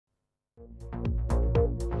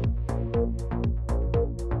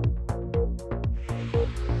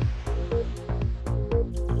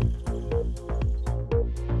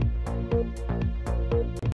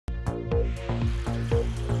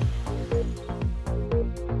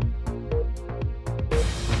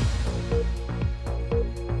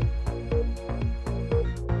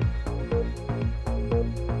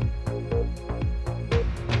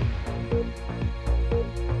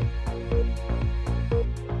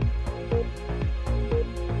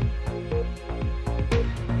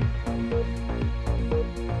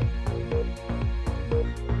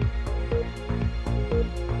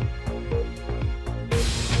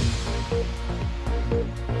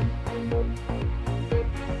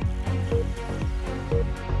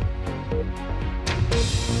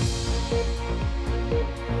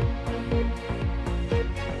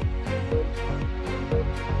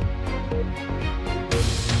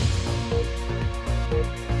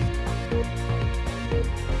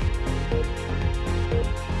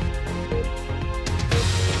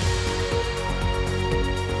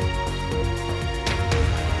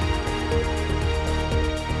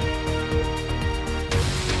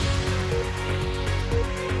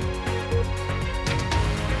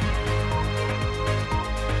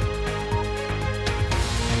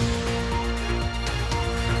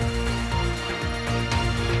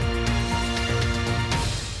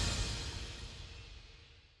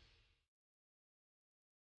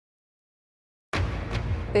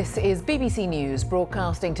This is BBC News,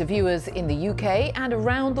 broadcasting to viewers in the UK and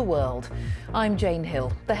around the world. I'm Jane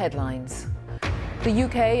Hill. The headlines. The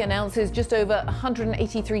UK announces just over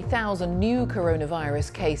 183,000 new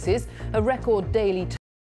coronavirus cases, a record daily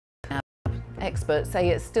total. Experts say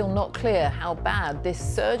it's still not clear how bad this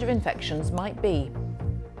surge of infections might be.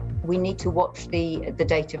 We need to watch the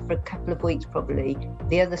data for a couple of weeks, probably,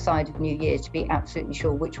 the other side of New Year, to be absolutely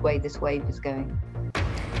sure which way this wave is going.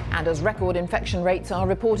 And as record infection rates are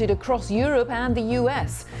reported across Europe and the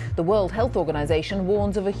US, the World Health Organization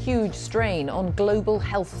warns of a huge strain on global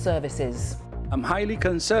health services. I'm highly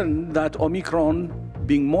concerned that Omicron,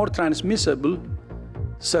 being more transmissible,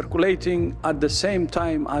 circulating at the same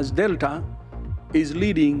time as Delta, is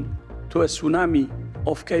leading to a tsunami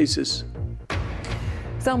of cases.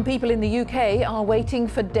 Some people in the UK are waiting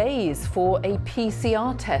for days for a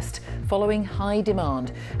PCR test following high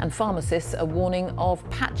demand, and pharmacists are warning of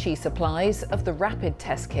patchy supplies of the rapid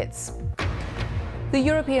test kits. The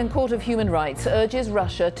European Court of Human Rights urges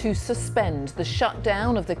Russia to suspend the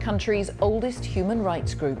shutdown of the country's oldest human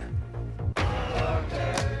rights group.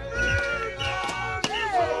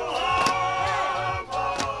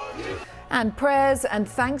 And prayers and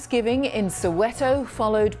thanksgiving in Soweto,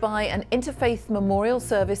 followed by an interfaith memorial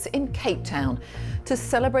service in Cape Town to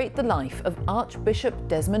celebrate the life of Archbishop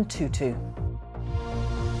Desmond Tutu.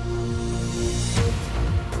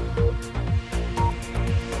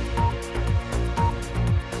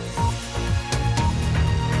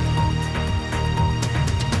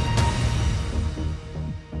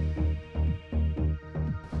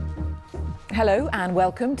 Hello and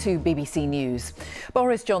welcome to BBC News.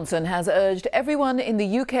 Boris Johnson has urged everyone in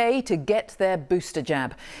the UK to get their booster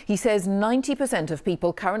jab. He says 90% of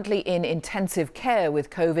people currently in intensive care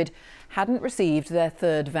with COVID hadn't received their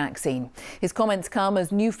third vaccine. His comments come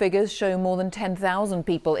as new figures show more than 10,000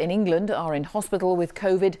 people in England are in hospital with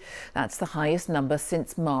COVID. That's the highest number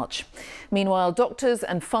since March. Meanwhile, doctors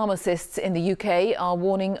and pharmacists in the UK are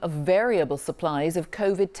warning of variable supplies of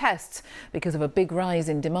COVID tests because of a big rise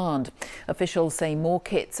in demand. Officials say more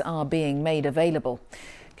kits are being made available.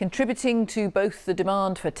 Contributing to both the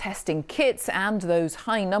demand for testing kits and those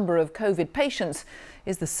high number of COVID patients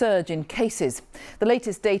is the surge in cases. The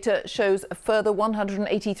latest data shows a further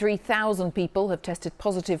 183,000 people have tested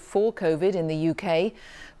positive for COVID in the UK.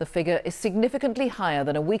 The figure is significantly higher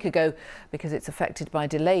than a week ago because it's affected by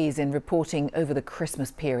delays in reporting over the Christmas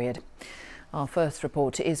period. Our first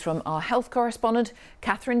report is from our health correspondent,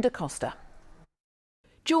 Catherine Da Costa.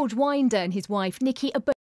 George Winder and his wife Nikki are both